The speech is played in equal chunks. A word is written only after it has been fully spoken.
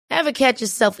Ever catch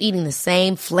yourself eating the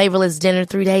same flavorless dinner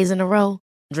 3 days in a row?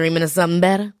 Dreaming of something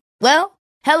better? Well,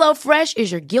 HelloFresh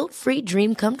is your guilt-free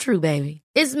dream come true, baby.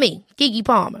 It's me, Keke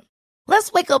Palmer.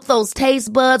 Let's wake up those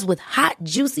taste buds with hot,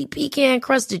 juicy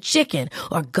pecan-crusted chicken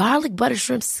or garlic butter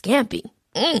shrimp scampi.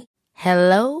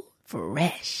 Hello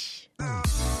Fresh.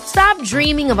 Stop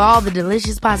dreaming of all the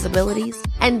delicious possibilities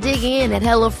and dig in at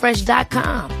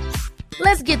HelloFresh.com.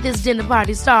 Let's get this dinner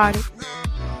party started.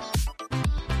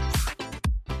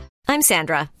 I'm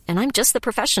Sandra, and I'm just the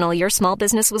professional your small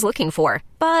business was looking for.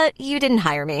 But you didn't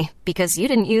hire me because you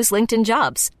didn't use LinkedIn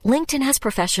Jobs. LinkedIn has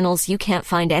professionals you can't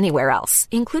find anywhere else,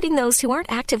 including those who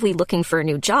aren't actively looking for a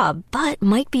new job, but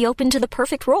might be open to the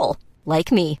perfect role,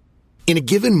 like me. In a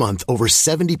given month, over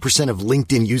 70% of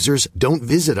LinkedIn users don't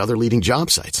visit other leading job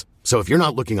sites. So if you're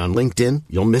not looking on LinkedIn,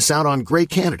 you'll miss out on great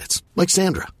candidates like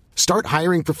Sandra. Start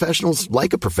hiring professionals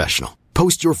like a professional.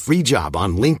 Post your free job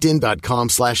on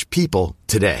linkedin.com/people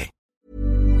today.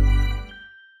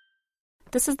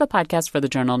 This is the podcast for the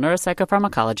journal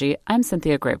Neuropsychopharmacology. I'm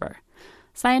Cynthia Graber.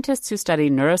 Scientists who study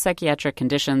neuropsychiatric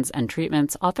conditions and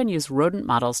treatments often use rodent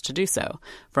models to do so.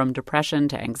 From depression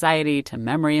to anxiety to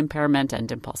memory impairment and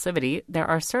impulsivity, there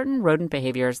are certain rodent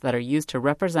behaviors that are used to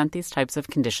represent these types of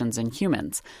conditions in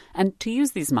humans. And to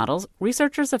use these models,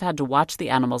 researchers have had to watch the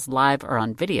animals live or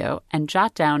on video and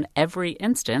jot down every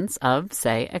instance of,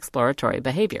 say, exploratory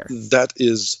behavior. That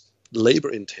is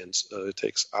labor intense. It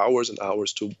takes hours and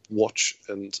hours to watch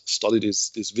and study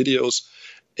these videos,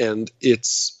 and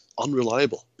it's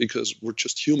unreliable because we're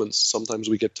just humans. Sometimes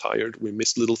we get tired, we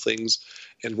miss little things,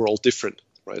 and we're all different,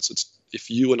 right? So if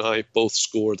you and I both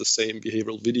score the same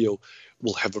behavioral video,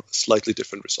 we'll have slightly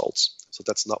different results. So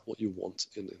that's not what you want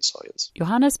in science.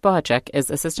 Johannes Bohacek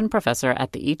is assistant professor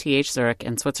at the ETH Zurich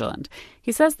in Switzerland.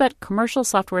 He says that commercial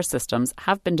software systems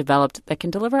have been developed that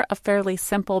can deliver a fairly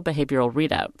simple behavioral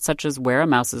readout, such as where a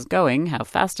mouse is going, how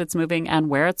fast it's moving, and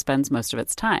where it spends most of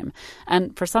its time.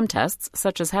 And for some tests,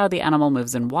 such as how the animal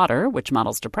moves in water, which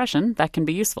models depression, that can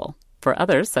be useful. For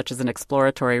others, such as an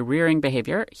exploratory rearing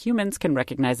behavior, humans can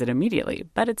recognize it immediately,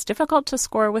 but it's difficult to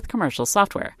score with commercial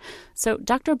software. So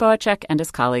Dr. Bohacek and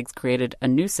his colleagues created a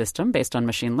new system based on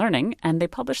machine learning, and they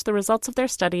published the results of their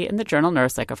study in the journal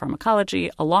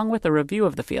Neuropsychopharmacology, along with a review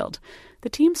of the field.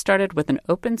 The team started with an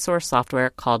open-source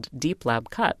software called DeepLab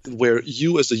Cut, where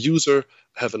you as a user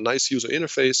have a nice user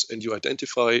interface and you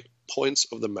identify points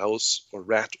of the mouse or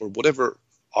rat or whatever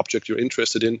object you're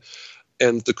interested in,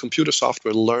 and the computer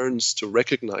software learns to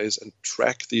recognize and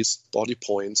track these body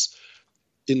points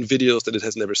in videos that it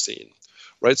has never seen,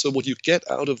 right? So what you get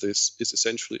out of this is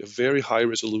essentially a very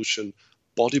high-resolution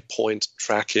body point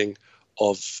tracking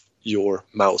of your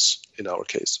mouse, in our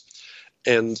case.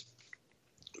 And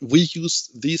we use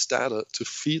these data to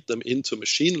feed them into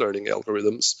machine learning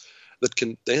algorithms that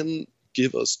can then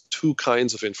give us two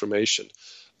kinds of information.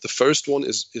 The first one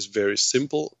is very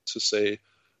simple to say,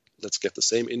 let's get the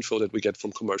same info that we get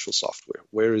from commercial software.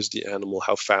 Where is the animal?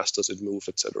 How fast does it move,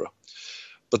 etc.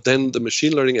 But then the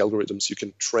machine learning algorithms, you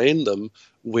can train them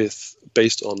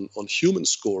based on human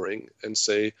scoring and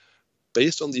say,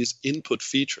 based on these input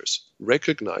features,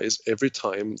 recognize every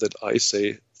time that I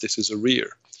say this is a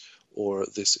rear, or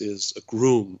this is a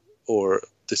groom, or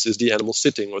this is the animal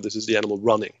sitting, or this is the animal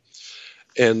running.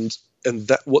 And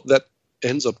that what that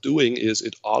ends up doing is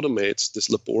it automates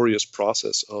this laborious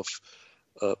process of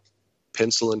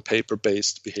pencil and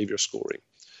paper-based behavior scoring.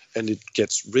 And it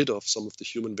gets rid of some of the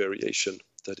human variation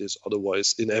that is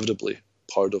otherwise inevitably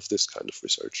part of this kind of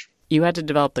research. You had to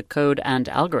develop the code and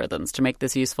algorithms to make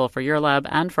this useful for your lab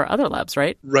and for other labs,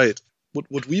 right? Right.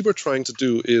 What we were trying to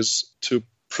do is to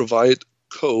provide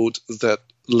code that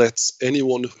lets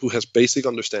anyone who has basic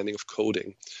understanding of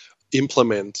coding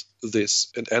implement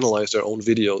this and analyze their own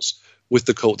videos with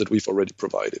the code that we've already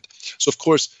provided. So, of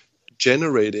course,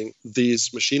 generating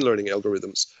these machine learning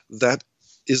algorithms, that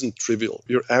isn't trivial.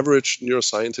 Your average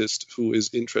neuroscientist who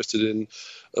is interested in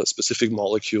a specific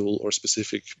molecule or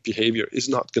specific behavior is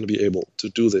not going to be able to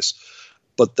do this.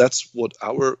 But that's what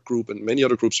our group and many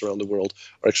other groups around the world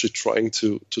are actually trying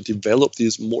to develop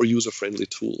these more user-friendly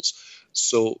tools.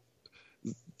 So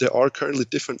there are currently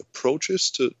different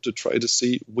approaches to try to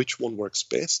see which one works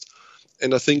best.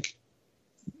 And I think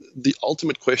the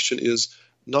ultimate question is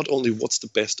not only what's the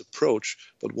best approach,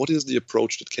 but what is the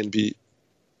approach that can be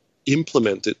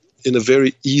implemented in a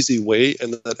very easy way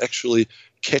and that actually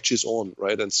catches on,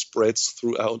 right, and spreads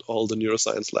throughout all the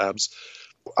neuroscience labs.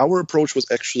 Our approach was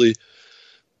actually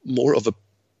more of a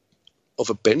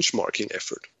benchmarking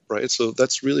effort, right? So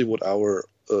that's really what our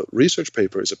research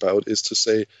paper is about, is to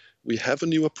say we have a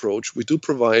new approach. We do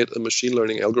provide a machine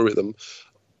learning algorithm,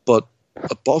 but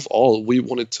above all, we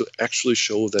wanted to actually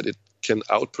show that it can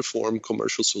outperform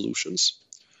commercial solutions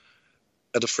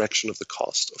at a fraction of the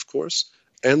cost, of course,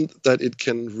 and that it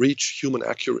can reach human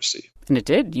accuracy. And it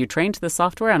did. You trained the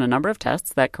software on a number of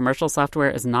tests that commercial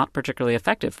software is not particularly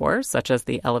effective for, such as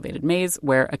the elevated maze,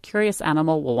 where a curious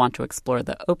animal will want to explore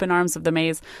the open arms of the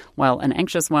maze, while an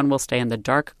anxious one will stay in the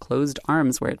dark, closed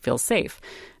arms where it feels safe.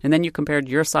 And then you compared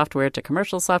your software to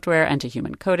commercial software and to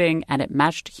human coding, and it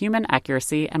matched human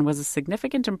accuracy and was a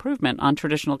significant improvement on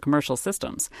traditional commercial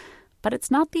systems. But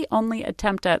it's not the only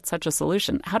attempt at such a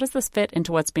solution. How does this fit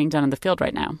into what's being done in the field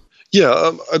right now?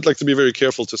 Yeah, I'd like to be very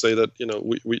careful to say that,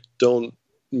 we don't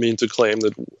mean to claim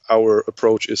that our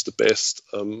approach is the best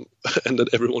and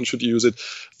that everyone should use it.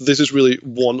 This is really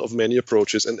one of many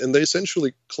approaches, and they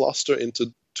essentially cluster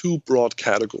into two broad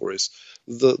categories.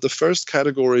 The first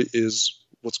category is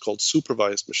what's called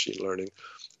supervised machine learning,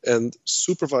 and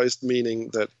supervised meaning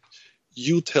that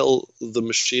you tell the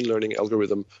machine learning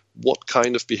algorithm what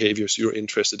kind of behaviors you're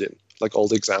interested in, like all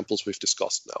the examples we've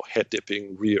discussed now, head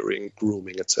dipping, rearing,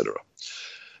 grooming, etc.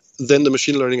 Then the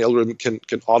machine learning algorithm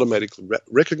can automatically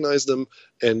recognize them,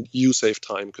 and you save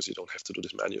time because you don't have to do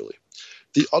this manually.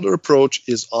 The other approach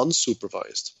is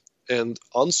unsupervised, and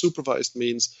unsupervised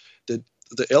means that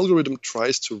the algorithm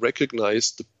tries to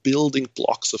recognize the building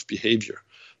blocks of behavior.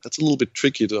 That's a little bit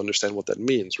tricky to understand what that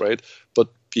means, right? But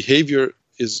behavior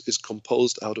is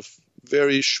composed out of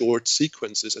very short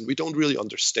sequences, and we don't really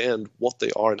understand what they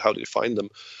are and how to define them.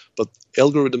 But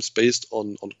algorithms based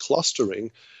on clustering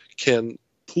can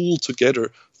pool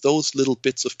together those little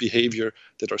bits of behavior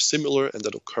that are similar and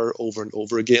that occur over and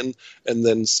over again, and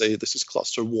then say this is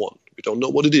cluster 1. We don't know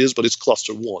what it is, but it's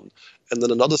cluster 1. And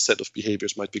then another set of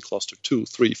behaviors might be cluster 2,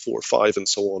 3, 4, 5, and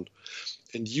so on.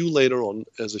 And you later on,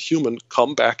 as a human,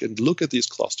 come back and look at these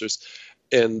clusters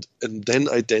and then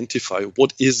identify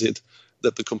what is it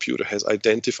that the computer has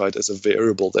identified as a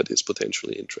variable that is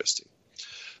potentially interesting.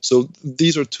 So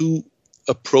these are two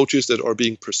approaches that are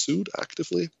being pursued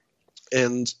actively,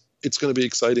 and it's going to be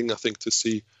exciting, I think, to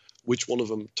see which one of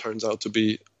them turns out to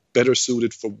be better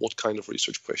suited for what kind of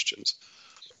research questions.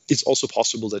 It's also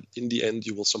possible that in the end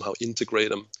you will somehow integrate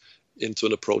them into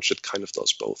an approach that kind of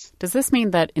does both. Does this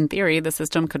mean that, in theory, the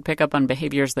system could pick up on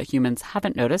behaviors that humans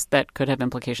haven't noticed that could have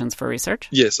implications for research?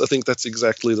 Yes, I think that's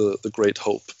exactly the great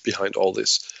hope behind all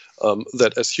this.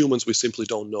 That as humans, we simply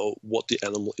don't know what the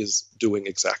animal is doing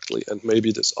exactly. And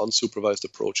maybe this unsupervised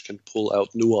approach can pull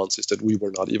out nuances that we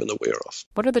were not even aware of.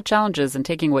 What are the challenges in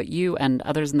taking what you and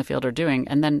others in the field are doing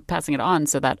and then passing it on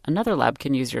so that another lab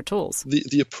can use your tools?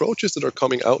 The approaches that are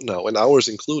coming out now, and ours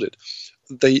included,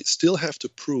 they still have to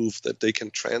prove that they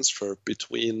can transfer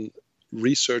between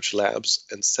research labs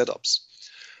and setups.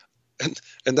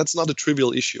 And that's not a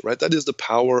trivial issue, right? That is the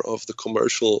power of the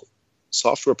commercial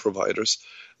software providers.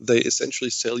 They essentially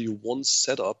sell you one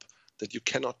setup that you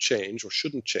cannot change or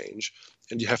shouldn't change,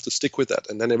 and you have to stick with that,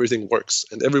 and then everything works,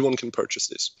 and everyone can purchase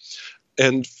this.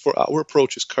 And for our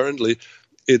approaches currently,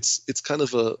 it's kind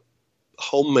of a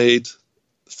homemade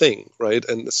thing, right?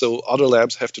 And so other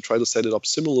labs have to try to set it up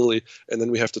similarly, and then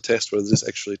we have to test whether this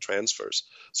actually transfers.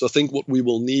 So I think what we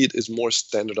will need is more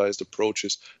standardized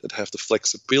approaches that have the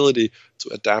flexibility to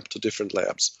adapt to different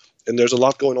labs. And there's a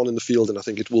lot going on in the field, and I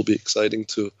think it will be exciting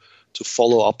to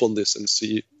follow up on this and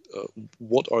see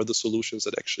what are the solutions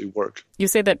that actually work. You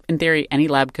say that, in theory, any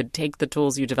lab could take the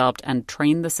tools you developed and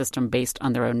train the system based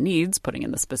on their own needs, putting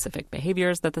in the specific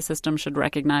behaviors that the system should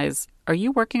recognize. Are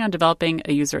you working on developing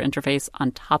a user interface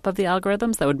on top of the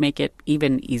algorithms that would make it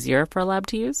even easier for a lab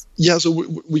to use? Yeah, so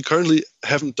we currently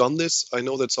haven't done this. I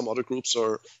know that some other groups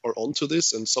are onto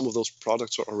this, and some of those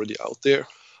products are already out there.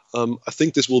 I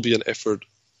think this will be an effort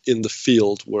in the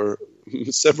field where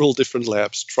several different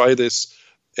labs try this,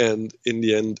 and in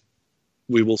the end,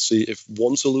 we will see if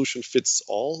one solution fits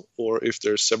all or if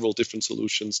there are several different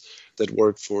solutions that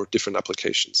work for different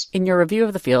applications. In your review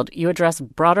of the field, you address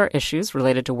broader issues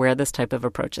related to where this type of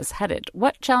approach is headed.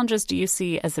 What challenges do you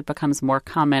see as it becomes more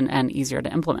common and easier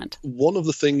to implement? One of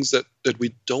the things that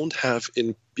we don't have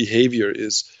in behavior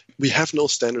is we have no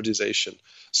standardization.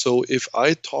 So if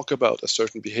I talk about a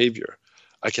certain behavior,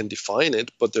 I can define it,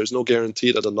 but there's no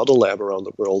guarantee that another lab around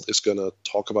the world is going to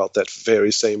talk about that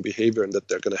very same behavior and that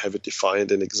they're going to have it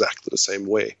defined in exactly the same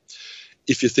way.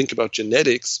 If you think about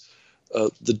genetics,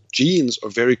 the genes are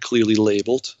very clearly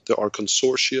labeled. There are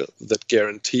consortia that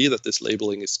guarantee that this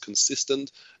labeling is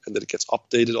consistent and that it gets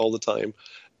updated all the time.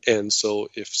 And so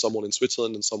if someone in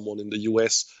Switzerland and someone in the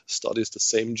US studies the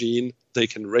same gene, they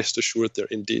can rest assured they're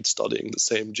indeed studying the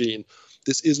same gene.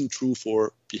 This isn't true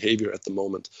for behavior at the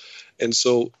moment. And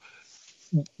so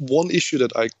one issue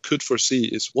that I could foresee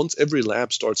is once every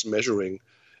lab starts measuring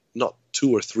not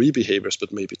 2 or 3 behaviors,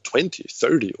 but maybe 20,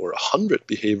 30, or 100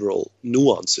 behavioral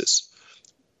nuances,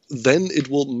 then it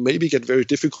will maybe get very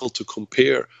difficult to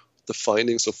compare the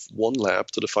findings of one lab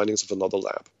to the findings of another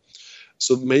lab.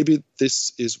 So maybe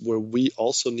this is where we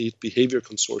also need behavior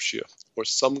consortia or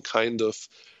some kind of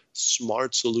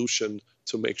smart solution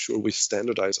to make sure we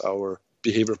standardize our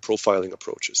behavior profiling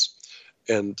approaches.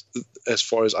 And as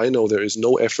far as I know, there is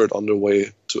no effort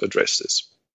underway to address this.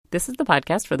 This is the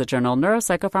podcast for the journal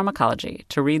Neuropsychopharmacology.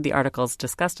 To read the articles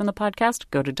discussed in the podcast,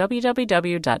 go to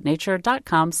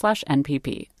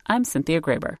www.nature.com/NPP. I'm Cynthia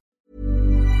Graber.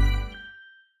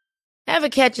 Ever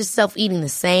catch yourself eating the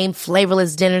same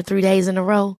flavorless dinner 3 days in a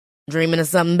row? Dreaming of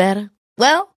something better?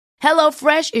 Well,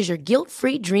 HelloFresh is your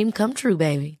guilt-free dream come true,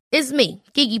 baby. It's me,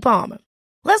 Keke Palmer.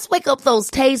 Let's wake up those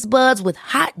taste buds with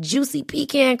hot, juicy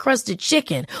pecan-crusted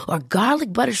chicken or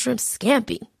garlic butter shrimp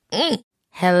scampi.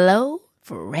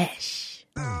 HelloFresh.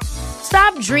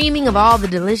 Stop dreaming of all the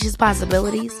delicious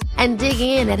possibilities and dig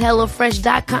in at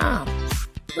HelloFresh.com.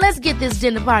 Let's get this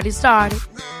dinner party started.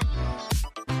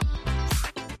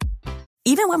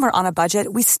 Even when we're on a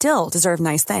budget, we still deserve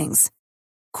nice things.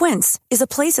 Quince is a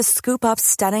place to scoop up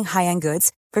stunning high-end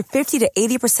goods for 50 to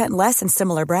 80% less than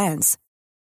similar brands.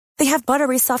 They have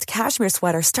buttery soft cashmere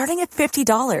sweaters starting at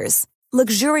 $50,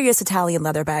 luxurious Italian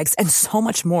leather bags, and so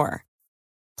much more.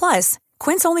 Plus,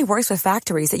 Quince only works with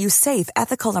factories that use safe,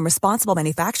 ethical, and responsible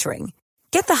manufacturing.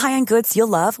 Get the high-end goods you'll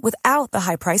love without the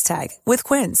high price tag with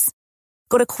Quince.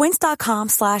 Go to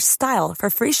quince.com/style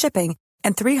for free shipping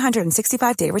and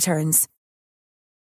 365-day returns.